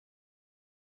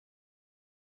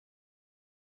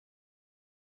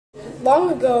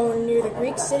Long ago, near the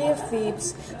Greek city of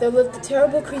Thebes, there lived a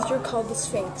terrible creature called the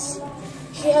Sphinx.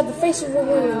 She had the face of a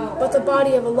woman, but the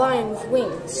body of a lion with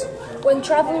wings. When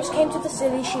travelers came to the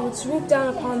city, she would swoop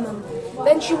down upon them.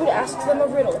 Then she would ask them a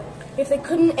riddle. If they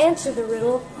couldn't answer the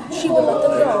riddle, she would let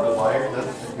them go.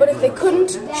 But if they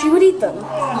couldn't, she would eat them. So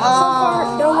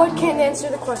far, no one can answer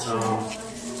the question.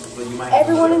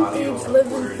 Everyone in Thebes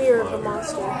lived in fear of the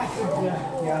monster.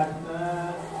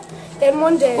 Then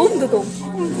one day, a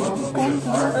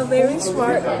very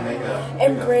smart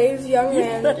and brave young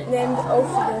man named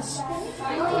Oedipus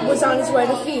was on his way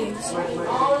to Thebes.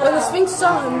 When the Sphinx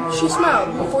saw him, she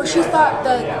smiled, for she thought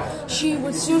that she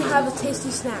would soon have a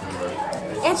tasty snack.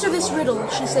 "Answer this riddle,"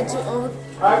 she said to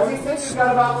Oedipus,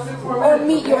 "or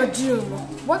meet your doom.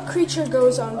 What creature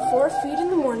goes on 4 feet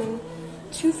in the morning,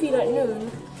 2 feet at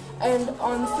noon, and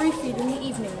on 3 feet in the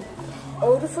evening?"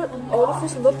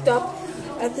 Oedipus looked up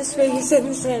at the Sphinx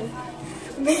and said,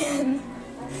 "Man,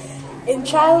 in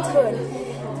childhood,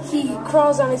 he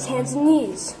crawls on his hands and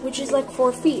knees, which is like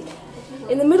 4 feet.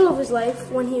 In the middle of his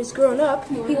life, when he is grown up,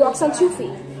 he walks on 2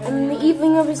 feet. And in the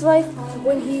evening of his life,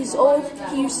 when he is old,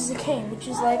 he uses a cane, which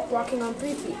is like walking on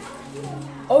 3 feet."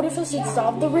 Oedipus had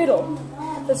solved the riddle.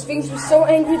 The Sphinx was so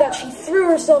angry that she threw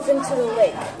herself into the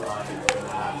lake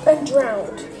and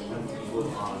drowned.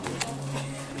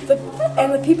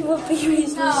 And the people of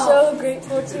Thebes were so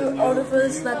grateful to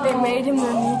Oedipus that they made him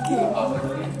their new king.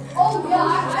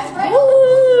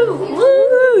 Woo!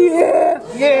 Woo! Yeah!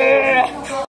 Yeah!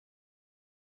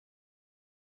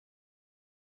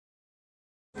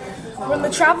 When the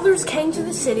travelers came to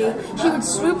the city, she would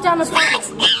swoop down upon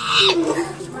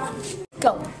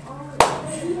Go.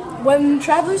 When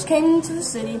travelers came to the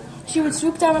city, she would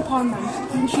swoop down upon them,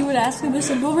 and she would ask them a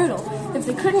simple riddle. If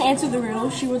they couldn't answer the riddle,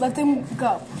 she would let them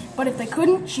go. But if they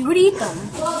couldn't, she would eat them.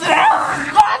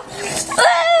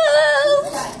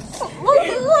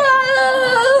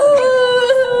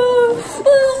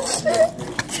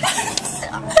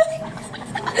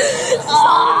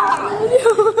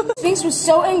 Sphinx was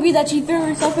so angry that she threw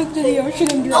herself into the ocean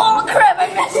and drowned. Oh crap, I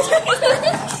messed up!